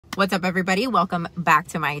What's up, everybody? Welcome back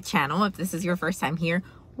to my channel. If this is your first time here,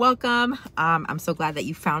 welcome. I'm so glad that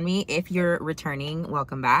you found me. If you're returning,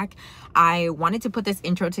 welcome back. I wanted to put this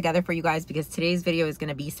intro together for you guys because today's video is going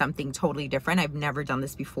to be something totally different. I've never done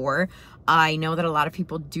this before. I know that a lot of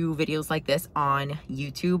people do videos like this on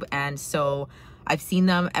YouTube, and so I've seen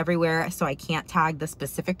them everywhere, so I can't tag the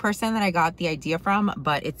specific person that I got the idea from,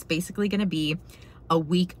 but it's basically going to be a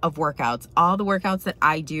week of workouts, all the workouts that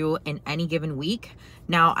I do in any given week.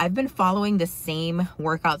 Now, I've been following the same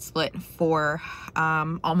workout split for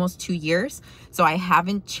almost 2 years, so I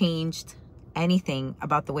haven't changed anything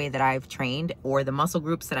about the way that I've trained or the muscle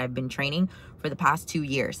groups that I've been training for the past 2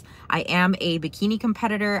 years. I am a bikini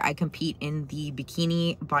competitor. I compete in the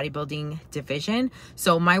bikini bodybuilding division.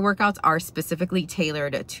 So my workouts are specifically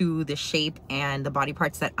tailored to the shape and the body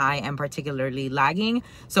parts that I am particularly lagging.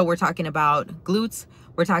 So we're talking about glutes,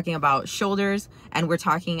 we're talking about shoulders, and we're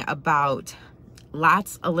talking about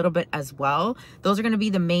lats a little bit as well. Those are going to be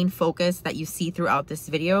the main focus that you see throughout this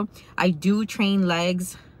video. I do train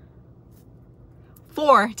legs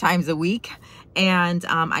 4 times a week, and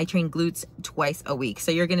I train glutes twice a week. So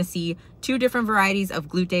you're going to see 2 different varieties of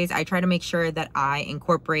glute days. I try to make sure that I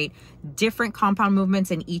incorporate different compound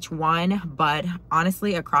movements in each one, but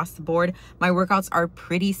honestly, across the board, my workouts are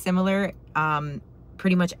pretty similar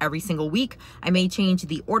pretty much every single week. I may change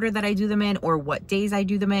the order that I do them in or what days I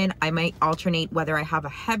do them in. I might alternate whether I have a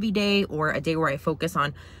heavy day or a day where I focus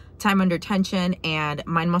on time under tension and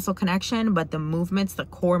mind muscle connection, but the movements, the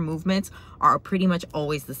core movements, are pretty much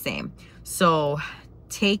always the same. So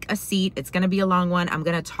take a seat. It's going to be a long one. I'm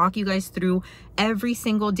going to talk you guys through every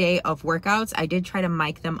single day of workouts. I did try to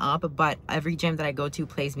mic them up, but every gym that I go to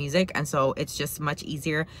plays music, and so it's just much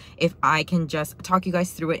easier if I can just talk you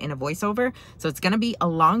guys through it in a voiceover. So it's going to be a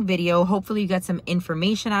long video. Hopefully you get some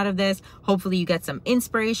information out of this. Hopefully you get some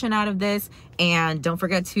inspiration out of this. And don't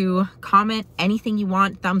forget to comment anything you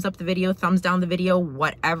want. Thumbs up the video, thumbs down the video,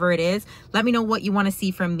 whatever it is. Let me know what you want to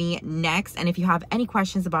see from me next. And if you have any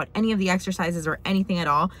questions about any of the exercises or anything at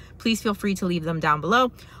all, please feel free to leave them down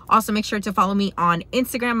below. Also, make sure to follow me on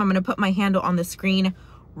Instagram. I'm going to put my handle on the screen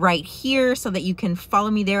right here so that you can follow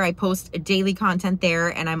me there. I post daily content there,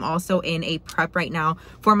 and I'm also in a prep right now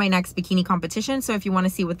for my next bikini competition. So if you want to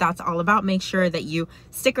see what that's all about, make sure that you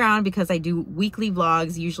stick around because I do weekly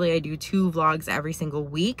vlogs. Usually I do 2 vlogs every single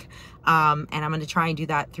week. And I'm going to try and do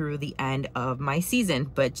that through the end of my season,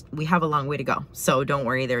 but we have a long way to go. So don't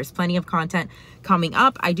worry, there's plenty of content coming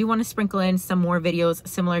up. I do want to sprinkle in some more videos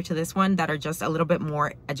similar to this one that are just a little bit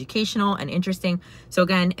more educational and interesting. So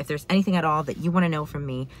again, if there's anything at all that you want to know from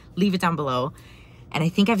me, leave it down below. And I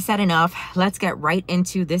think I've said enough. Let's get right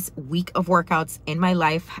into this week of workouts in my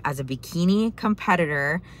life as a bikini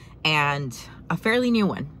competitor, and a fairly new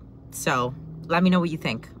one. So let me know what you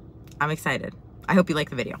think. I'm excited. I hope you like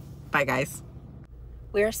the video. Bye, guys.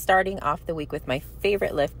 We're starting off the week with my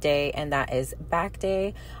favorite lift day, and that is back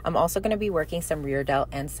day. I'm also going to be working some rear delt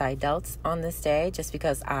and side delts on this day just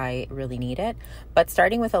because I really need it. But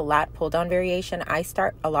starting with a lat pull down variation, I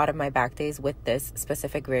start a lot of my back days with this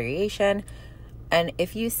specific variation. And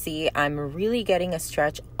if you see, I'm really getting a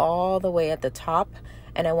stretch all the way at the top.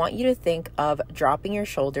 And I want you to think of dropping your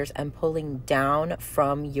shoulders and pulling down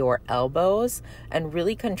from your elbows and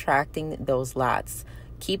really contracting those lats.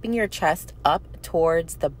 Keeping your chest up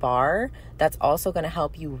towards the bar, that's also going to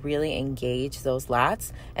help you really engage those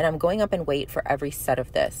lats. And I'm going up in weight for every set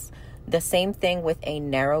of this. The same thing with a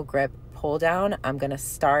narrow grip pull down. I'm going to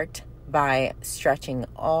start by stretching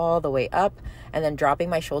all the way up and then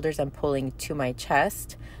dropping my shoulders and pulling to my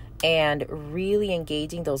chest and really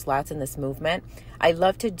engaging those lats in this movement. I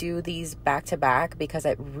love to do these back to back because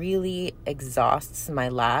it really exhausts my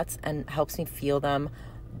lats and helps me feel them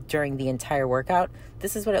during the entire workout.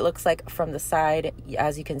 This is what it looks like from the side.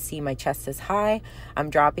 As you can see, my chest is high. I'm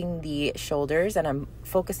dropping the shoulders and I'm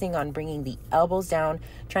focusing on bringing the elbows down,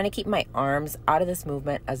 trying to keep my arms out of this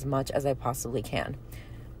movement as much as I possibly can.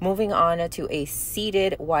 Moving on to a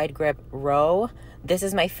seated wide grip row. This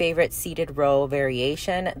is my favorite seated row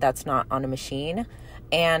variation that's not on a machine.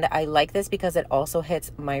 And I like this because it also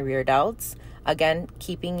hits my rear delts. Again,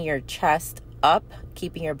 keeping your chest up,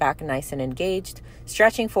 keeping your back nice and engaged,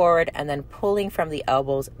 stretching forward, and then pulling from the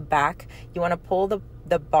elbows back. You want to pull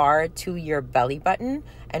the bar to your belly button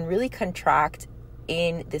and really contract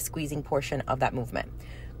in the squeezing portion of that movement.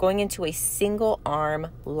 Going into a single arm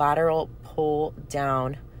lateral pull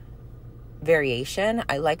down variation.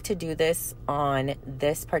 I like to do this on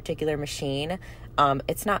this particular machine.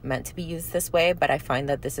 It's not meant to be used this way, but I find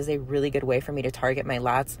that this is a really good way for me to target my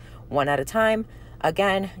lats one at a time.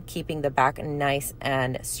 Again, keeping the back nice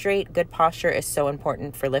and straight. Good posture is so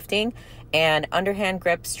important for lifting. And underhand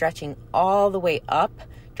grip, stretching all the way up,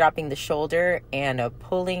 dropping the shoulder and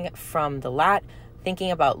pulling from the lat,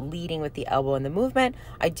 thinking about leading with the elbow in the movement.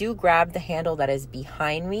 I do grab the handle that is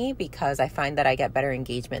behind me because I find that I get better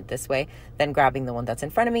engagement this way than grabbing the one that's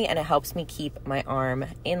in front of me, and it helps me keep my arm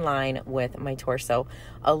in line with my torso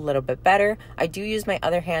a little bit better. I do use my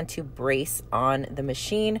other hand to brace on the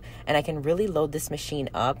machine, and I can really load this machine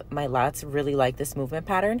up. My lats really like this movement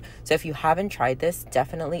pattern, so if you haven't tried this,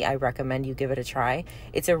 definitely I recommend you give it a try.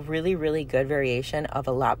 It's a really, really good variation of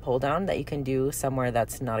a lat pull down that you can do somewhere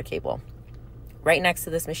that's not a cable. Right next to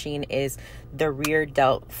this machine is the rear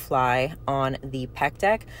delt fly on the pec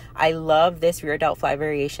deck. I love this rear delt fly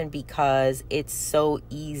variation because it's so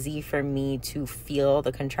easy for me to feel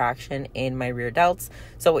the contraction in my rear delts.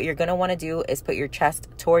 So what you're going to want to do is put your chest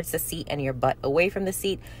towards the seat and your butt away from the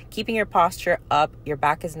seat, keeping your posture up, your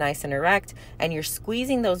back is nice and erect, and you're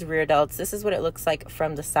squeezing those rear delts. This is what it looks like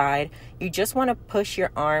from the side. You just want to push your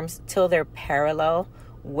arms till they're parallel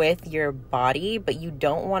with your body, but you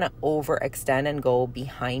don't want to overextend and go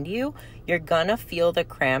behind you. You're gonna feel the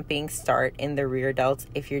cramping start in the rear delts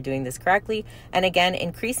if you're doing this correctly. And again,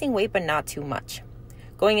 increasing weight, but not too much.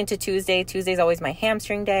 Going into Tuesday is always my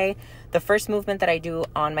hamstring day. The first movement that I do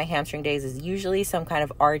on my hamstring days is usually some kind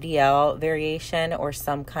of RDL variation or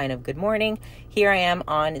some kind of good morning. Here I am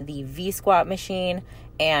on the V squat machine,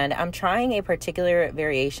 and I'm trying a particular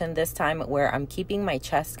variation this time where I'm keeping my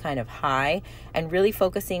chest kind of high and really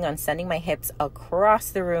focusing on sending my hips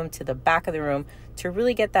across the room to the back of the room to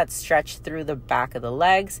really get that stretch through the back of the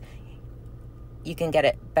legs. You can get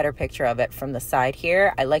a better picture of it from the side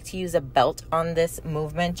here. I like to use a belt on this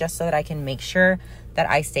movement just so that I can make sure that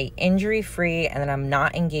I stay injury free and that I'm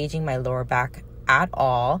not engaging my lower back at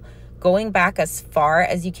all. Going back as far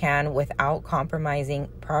as you can without compromising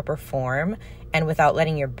proper form and without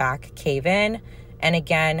letting your back cave in. And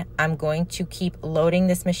again, I'm going to keep loading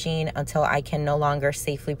this machine until I can no longer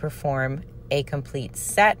safely perform a complete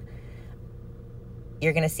set.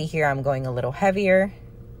 You're gonna see here I'm going a little heavier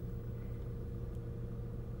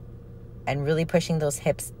and really pushing those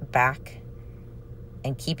hips back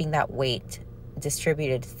and keeping that weight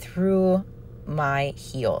distributed through my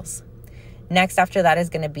heels. Next after that is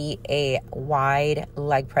going to be a wide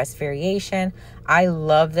leg press variation. I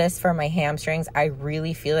love this for my hamstrings. I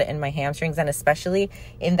really feel it in my hamstrings, and especially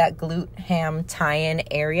in that glute ham tie-in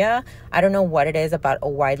area. I don't know what it is about a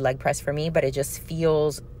wide leg press for me, but it just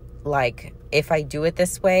feels like if I do it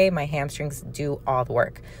this way, my hamstrings do all the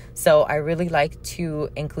work. So I really like to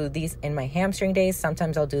include these in my hamstring days.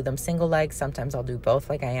 Sometimes I'll do them single leg, sometimes I'll do both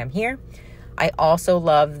like I am here. I also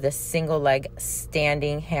love the single leg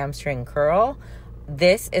standing hamstring curl.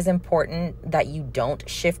 This is important that you don't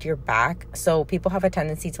shift your back. So people have a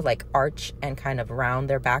tendency to like arch and kind of round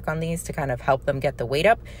their back on these to kind of help them get the weight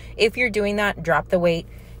up. If you're doing that, drop the weight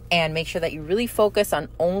and make sure that you really focus on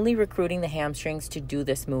only recruiting the hamstrings to do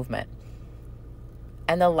this movement.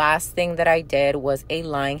 And the last thing that I did was a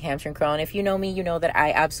lying hamstring curl. And if you know me, you know that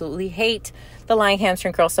I absolutely hate the lying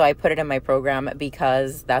hamstring curl. So I put it in my program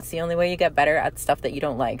because that's the only way you get better at stuff that you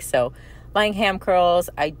don't like. So lying ham curls,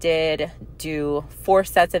 I did do 4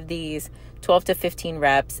 sets of these, 12 to 15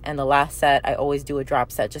 reps. And the last set, I always do a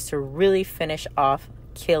drop set just to really finish off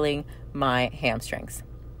killing my hamstrings.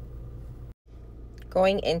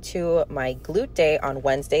 Going into my glute day on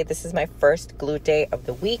Wednesday. This is my first glute day of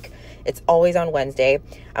the week. It's always on Wednesday.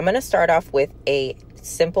 I'm going to start off with a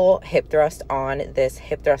simple hip thrust on this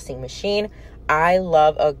hip thrusting machine. I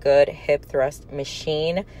love a good hip thrust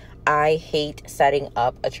machine. I hate setting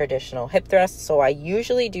up a traditional hip thrust, so I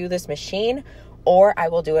usually do this machine or I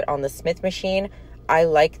will do it on the Smith machine. I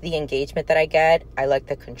like the engagement that I get. I like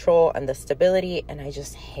the control and the stability, and I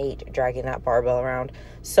just hate dragging that barbell around.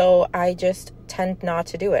 So I just tend not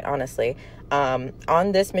to do it, honestly.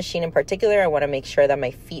 On this machine in particular, I want to make sure that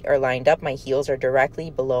my feet are lined up. My heels are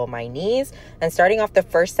directly below my knees. And starting off the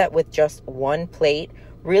first set with just 1 plate,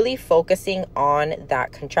 really focusing on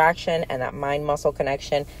that contraction and that mind muscle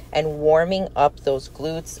connection and warming up those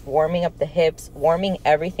glutes, warming up the hips, warming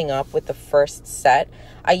everything up with the first set.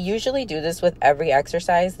 I usually do this with every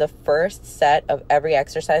exercise. The first set of every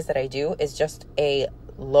exercise that I do is just a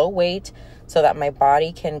low weight so that my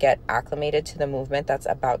body can get acclimated to the movement that's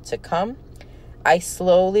about to come. I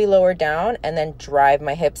slowly lower down and then drive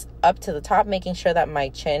my hips up to the top, making sure that my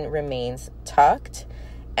chin remains tucked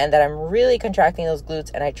and that I'm really contracting those glutes,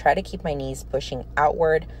 and I try to keep my knees pushing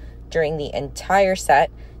outward during the entire set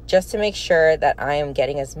just to make sure that I am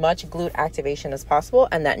getting as much glute activation as possible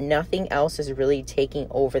and that nothing else is really taking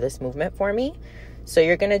over this movement for me. So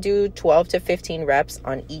you're going to do 12 to 15 reps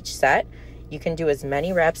on each set. You can do as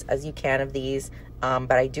many reps as you can of these,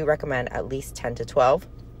 but I do recommend at least 10 to 12.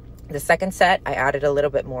 The second set, I added a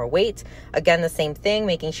little bit more weight. Again, the same thing,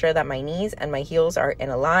 making sure that my knees and my heels are in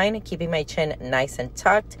a line, keeping my chin nice and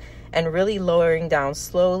tucked, and really lowering down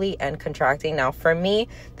slowly and contracting. Now, for me,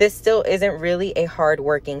 this still isn't really a hard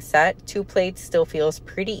working set. 2 plates still feels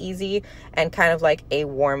pretty easy and kind of like a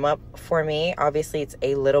warm up for me. Obviously, it's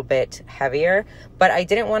a little bit heavier, but I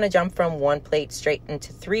didn't want to jump from 1 plate straight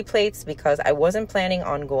into 3 plates because I wasn't planning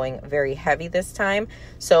on going very heavy this time.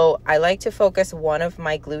 So I like to focus one of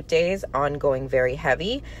my glute days on going very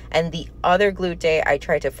heavy, and the other glute day, I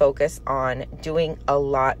try to focus on doing a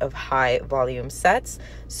lot of high volume sets.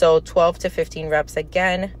 So 12 to 15 reps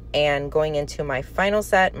again, and going into my final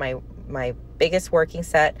set, my biggest working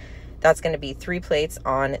set, that's going to be 3 plates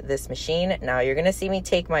on this machine. Now you're going to see me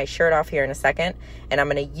take my shirt off here in a second, and I'm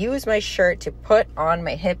going to use my shirt to put on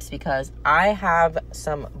my hips because I have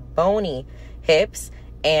some bony hips,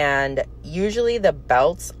 and usually the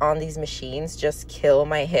belts on these machines just kill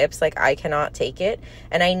my hips. Like, I cannot take it,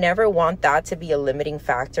 and I never want that to be a limiting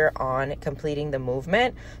factor on completing the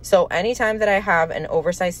movement. So anytime that I have an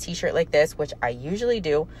oversized t-shirt like this, which I usually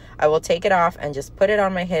do, I will take it off and just put it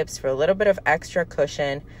on my hips for a little bit of extra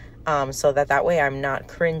cushion, so that way I'm not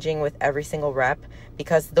cringing with every single rep,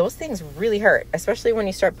 because those things really hurt, especially when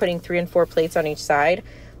you start putting 3 and 4 plates on each side.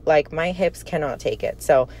 Like, my hips cannot take it.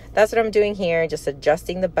 So that's what I'm doing here, just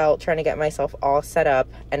adjusting the belt, trying to get myself all set up.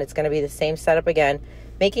 And it's going to be the same setup again,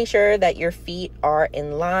 making sure that your feet are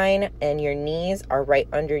in line and your knees are right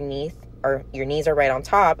underneath, or your knees are right on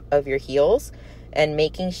top of your heels, and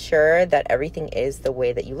making sure that everything is the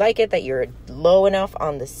way that you like it, that you're low enough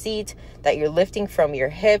on the seat, that you're lifting from your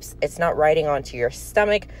hips, it's not riding onto your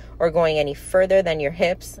stomach or going any further than your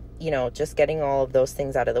hips, just getting all of those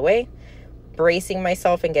things out of the way. Bracing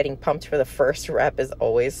myself and getting pumped for the first rep is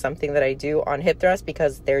always something that I do on hip thrust,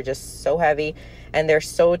 because they're just so heavy and they're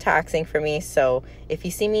so taxing for me. So if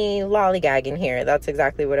you see me lollygagging here, that's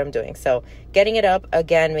exactly what I'm doing. So getting it up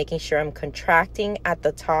again, making sure I'm contracting at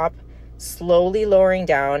the top, slowly lowering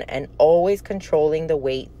down, and always controlling the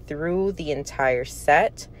weight through the entire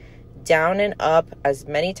set, down and up as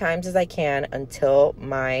many times as I can until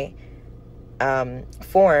my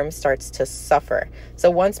form starts to suffer.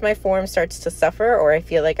 So once my form starts to suffer, or I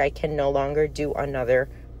feel like I can no longer do another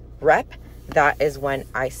rep, that is when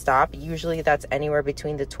I stop. Usually that's anywhere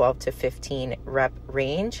between the 12 to 15 rep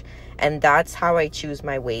range, and that's how I choose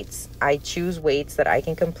my weights. I choose weights that I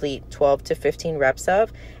can complete 12 to 15 reps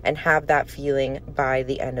of and have that feeling by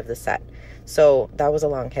the end of the set. So that was a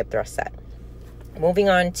long hip thrust set. Moving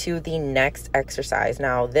on to the next exercise.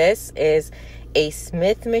 Now this is a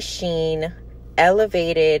Smith machine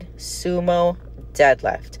elevated sumo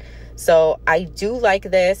deadlift. So I do like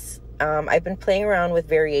this. I've been playing around with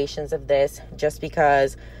variations of this just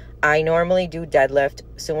because I normally do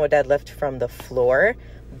sumo deadlift from the floor,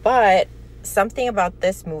 but something about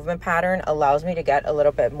this movement pattern allows me to get a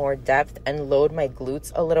little bit more depth and load my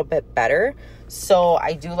glutes a little bit better. So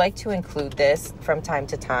I do like to include this from time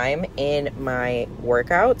to time in my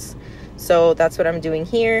workouts. So that's what I'm doing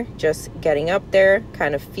here, just getting up there,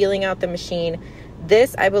 kind of feeling out the machine.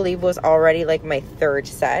 This, I believe, was already like my 3rd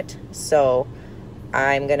set. So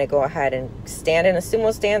I'm going to go ahead and stand in a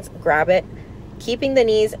sumo stance, grab it, keeping the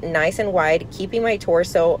knees nice and wide, keeping my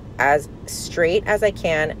torso as straight as I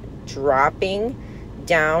can, dropping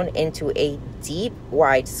down into a deep,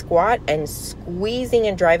 wide squat and squeezing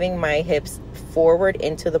and driving my hips forward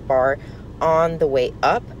into the bar on the way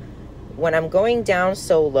up. When I'm going down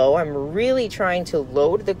so low, I'm really trying to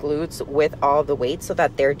load the glutes with all the weight so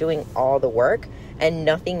that they're doing all the work and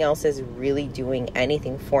nothing else is really doing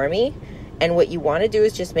anything for me. And what you want to do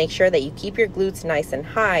is just make sure that you keep your glutes nice and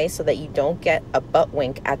high so that you don't get a butt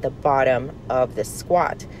wink at the bottom of the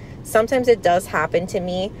squat. Sometimes it does happen to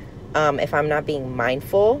me if I'm not being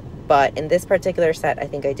mindful, but in this particular set, I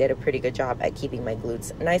think I did a pretty good job at keeping my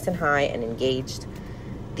glutes nice and high and engaged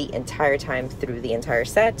the entire time through the entire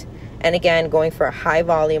set. And again, going for a high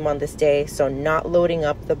volume on this day, so not loading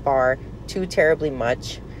up the bar too terribly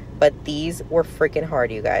much. But these were freaking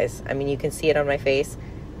hard, you guys. I mean, you can see it on my face.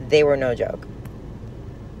 They were no joke.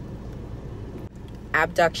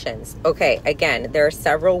 Abductions. Okay, again, there are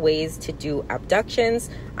several ways to do abductions.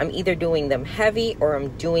 I'm either doing them heavy or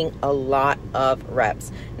I'm doing a lot of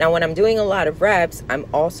reps. Now, when I'm doing a lot of reps, I'm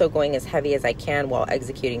also going as heavy as I can while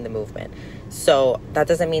executing the movement. So that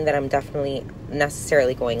doesn't mean that I'm definitely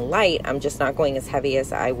necessarily going light. I'm just not going as heavy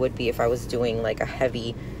as I would be if I was doing like a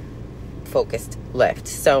heavy focused lift.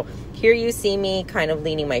 So here you see me kind of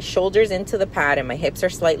leaning my shoulders into the pad and my hips are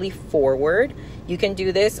slightly forward. You can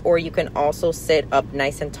do this, or you can also sit up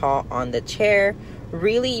nice and tall on the chair,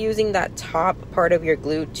 really using that top part of your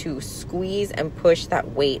glute to squeeze and push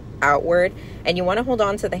that weight outward. And you want to hold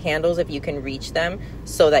on to the handles if you can reach them,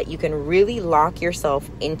 so that you can really lock yourself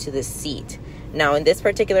into the seat. Now in this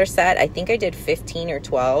particular set, I think I did 15 or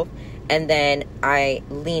 12. And then I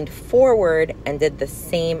leaned forward and did the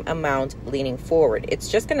same amount leaning forward.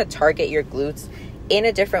 It's just going to target your glutes in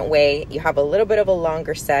a different way. You have a little bit of a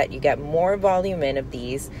longer set. You get more volume in of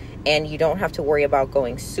these, and you don't have to worry about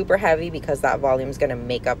going super heavy because that volume is going to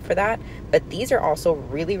make up for that. But these are also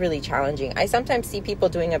really, really challenging. I sometimes see people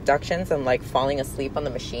doing abductions and like falling asleep on the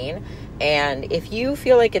machine. And if you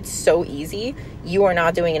feel like it's so easy, you are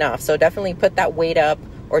not doing enough. So definitely put that weight up,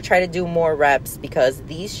 or try to do more reps, because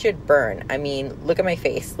these should burn. I mean, look at my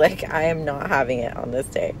face. Like, I am not having it on this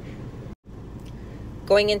day.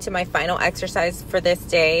 Going into my final exercise for this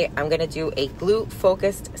day, I'm gonna do a glute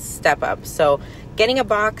focused step up. So getting a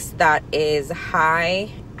box that is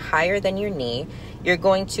higher than your knee, you're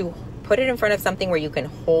going to put it in front of something where you can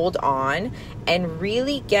hold on and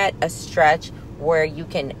really get a stretch where you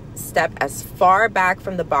can step as far back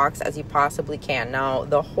from the box as you possibly can. Now,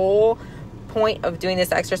 the whole point of doing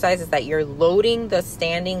this exercise is that you're loading the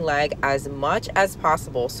standing leg as much as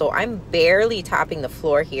possible. So I'm barely tapping the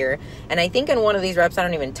floor here, and I think in one of these reps I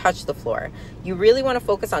don't even touch the floor. You really want to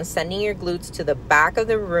focus on sending your glutes to the back of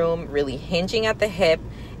the room, really hinging at the hip,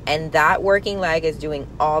 and that working leg is doing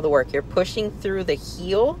all the work. You're pushing through the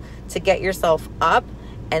heel to get yourself up,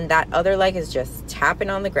 and that other leg is just tapping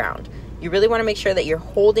on the ground. You really want to make sure that you're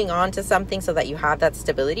holding on to something so that you have that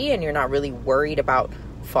stability and you're not really worried about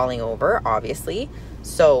falling over, obviously.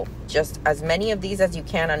 So just as many of these as you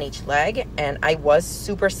can on each leg. And I was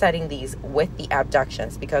supersetting these with the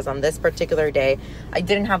abductions because on this particular day I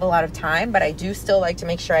didn't have a lot of time, but I do still like to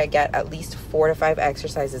make sure I get at least 4 to 5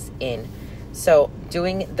 exercises in. So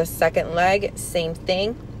doing the second leg, same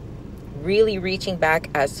thing, really reaching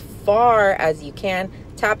back as far as you can,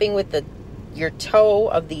 tapping with your toe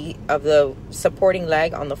of the supporting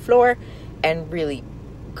leg on the floor, and really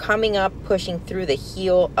coming up, pushing through the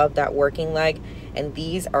heel of that working leg. And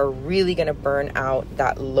these are really going to burn out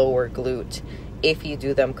that lower glute if you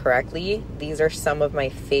do them correctly. These are some of my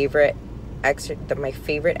favorite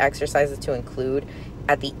exercises to include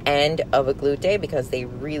at the end of a glute day, because they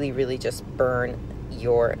really, really just burn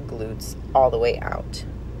your glutes all the way out.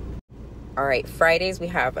 All right, Fridays we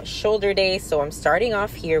have a shoulder day. So I'm starting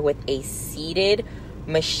off here with a seated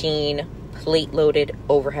machine plate loaded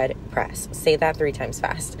overhead press. Say that 3 times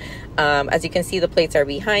fast. As you can see, the plates are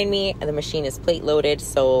behind me and the machine is plate loaded,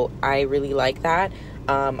 so I really like that.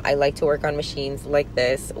 I like to work on machines like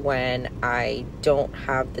this when I don't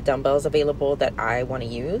have the dumbbells available that I want to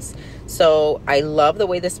use. So I love the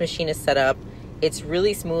way this machine is set up. It's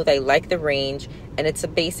really smooth. I like the range, and it's a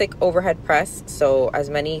basic overhead press, so as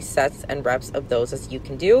many sets and reps of those as you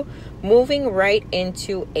can do. Moving right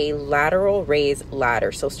into a lateral raise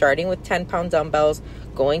ladder. So starting with 10-pound dumbbells,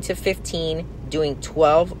 going to 15, doing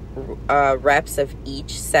 12 reps of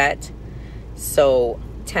each set. So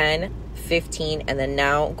 10, 15, and then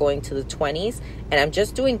now going to the 20s. And I'm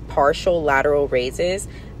just doing partial lateral raises,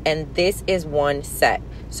 and this is 1 set.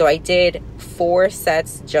 So I did 4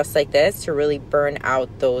 sets just like this to really burn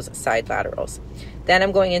out those side laterals. Then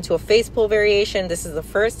I'm going into a face pull variation. This is the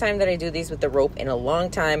first time that I do these with the rope in a long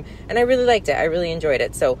time, and I really liked it. I really enjoyed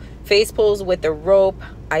it. So face pulls with the rope,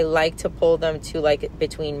 I like to pull them to like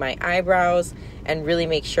between my eyebrows and really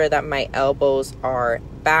make sure that my elbows are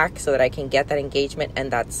back so that I can get that engagement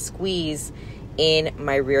and that squeeze in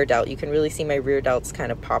my rear delt. You can really see my rear delts kind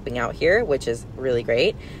of popping out here, which is really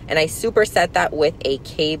great. And I superset that with a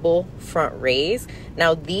cable front raise.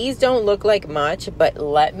 Now these don't look like much, but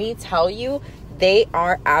let me tell you, they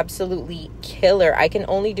are absolutely killer. I can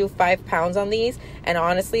only do 5 pounds on these, and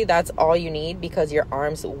honestly that's all you need because your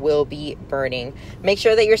arms will be burning. Make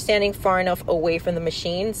sure that you're standing far enough away from the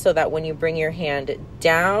machine so that when you bring your hand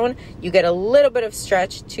down, you get a little bit of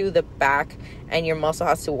stretch to the back and your muscle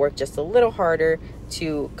has to work just a little harder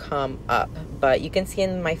to come up. But you can see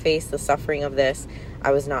in my face the suffering of this. I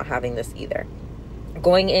was not having this either.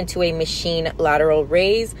 Going into a machine lateral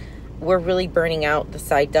raise, we're really burning out the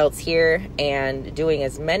side delts here and doing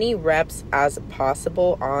as many reps as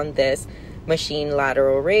possible on this machine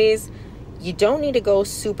lateral raise. You don't need to go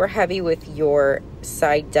super heavy with your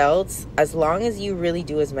side delts as long as you really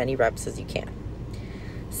do as many reps as you can.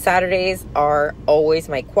 Saturdays are always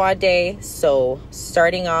my quad day, so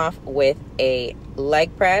starting off with a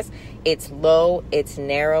leg press. It's low, it's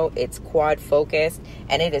narrow, it's quad focused,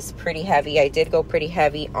 and it is pretty heavy. I did go pretty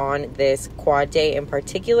heavy on this quad day in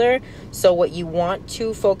particular. So what you want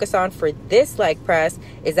to focus on for this leg press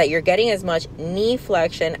is that you're getting as much knee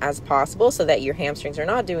flexion as possible so that your hamstrings are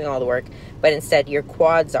not doing all the work, but instead your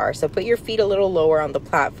quads are. So put your feet a little lower on the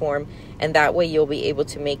platform, and that way you'll be able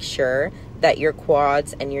to make sure that your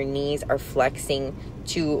quads and your knees are flexing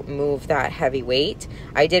to move that heavy weight.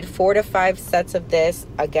 I did 4 to 5 sets of this.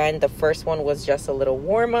 Again, the first one was just a little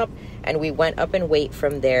warm up, and we went up in weight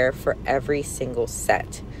from there for every single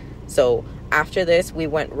set. So after this, we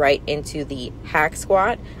went right into the hack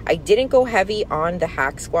squat. I didn't go heavy on the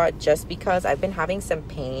hack squat just because I've been having some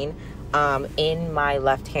pain in my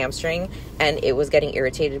left hamstring, and it was getting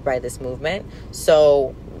irritated by this movement.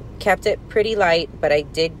 So kept it pretty light, but I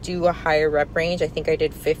did do a higher rep range. I think I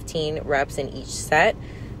did 15 reps in each set.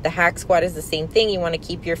 The hack squat is the same thing. You want to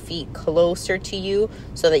keep your feet closer to you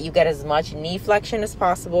so that you get as much knee flexion as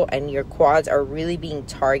possible, and your quads are really being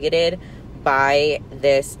targeted by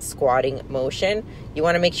this squatting motion. You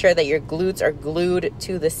want to make sure that your glutes are glued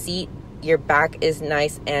to the seat. Your back is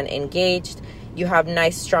nice and engaged. You have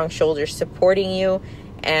nice strong shoulders supporting you,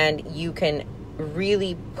 and you can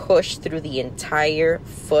really push through the entire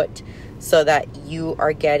foot so that you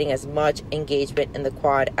are getting as much engagement in the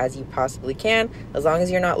quad as you possibly can. As long as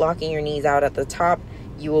you're not locking your knees out at the top,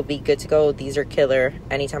 you will be good to go. These are killer.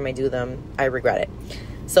 Anytime I do them, I regret it.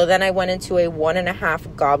 So then I went into a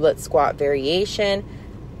 1.5 goblet squat variation.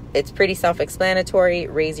 It's pretty self-explanatory.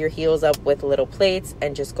 Raise your heels up with little plates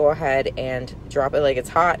and just go ahead and drop it like it's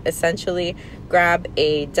hot. Essentially, grab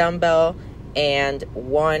a dumbbell and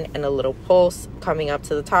one and a little pulse coming up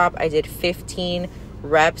to the top. I did 15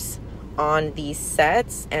 reps on these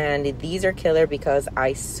sets, and these are killer because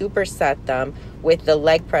I superset them with the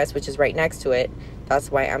leg press, which is right next to it.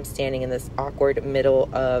 That's why I'm standing in this awkward middle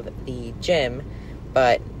of the gym,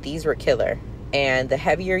 but these were killer. And the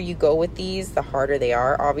heavier you go with these, the harder they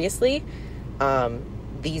are, obviously.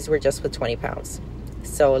 These were just with 20 pounds.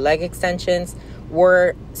 So leg extensions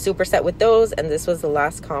were superset with those, and this was the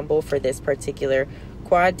last combo for this particular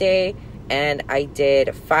quad day. And I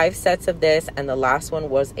did 5 sets of this, and the last one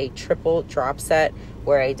was a triple drop set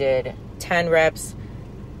where I did 10 reps,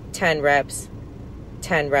 10 reps,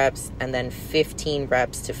 10 reps, and then 15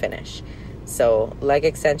 reps to finish. So leg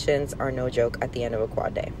extensions are no joke at the end of a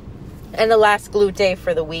quad day. And the last glute day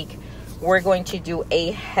for the week, we're going to do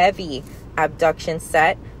a heavy abduction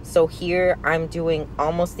set. So here I'm doing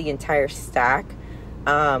almost the entire stack.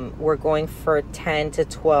 We're going for 10 to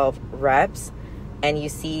 12 reps, and you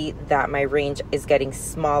see that my range is getting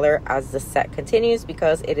smaller as the set continues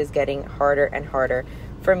because it is getting harder and harder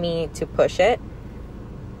for me to push it.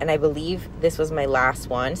 And I believe this was my last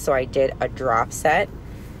one, so I did a drop set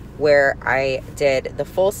where I did the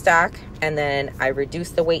full stack, and then I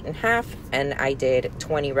reduced the weight in half, and I did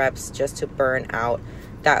 20 reps just to burn out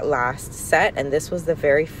that last set. And this was the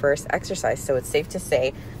very first exercise, so it's safe to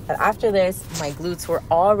say that after this, my glutes were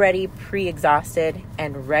already pre-exhausted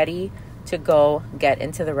and ready to go get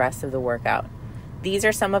into the rest of the workout. These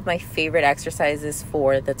are some of my favorite exercises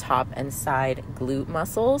for the top and side glute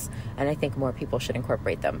muscles, and I think more people should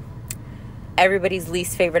incorporate them. Everybody's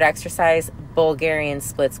least favorite exercise, Bulgarian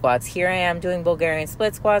split squats. Here I am doing Bulgarian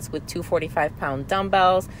split squats with 2 45-pound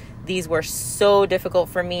dumbbells. These were so difficult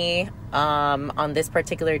for me on this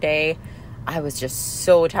particular day. I was just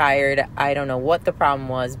so tired. I don't know what the problem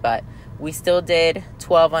was, but we still did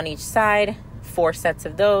 12 on each side, 4 sets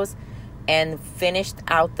of those, and finished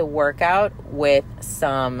out the workout with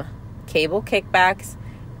some cable kickbacks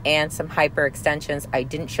and some hyperextensions. I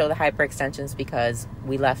didn't show the hyperextensions because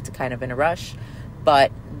we left kind of in a rush,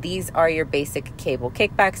 but these are your basic cable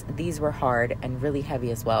kickbacks. These were hard and really heavy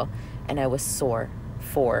as well, and I was sore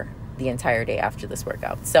for the entire day after this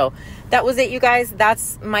workout. So that was it, you guys.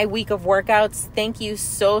 That's my week of workouts. Thank you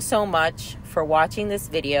so much for watching this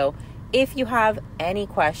video. If you have any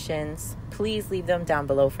questions, please leave them down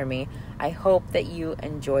below for me. I hope that you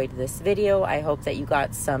enjoyed this video. I hope that you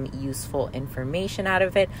got some useful information out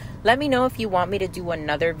of it. Let me know if you want me to do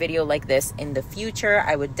another video like this in the future.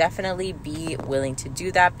 I would definitely be willing to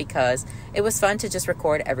do that because it was fun to just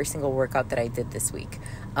record every single workout that I did this week.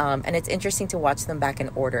 And it's interesting to watch them back in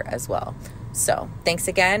order as well. So thanks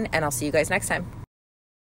again, and I'll see you guys next time.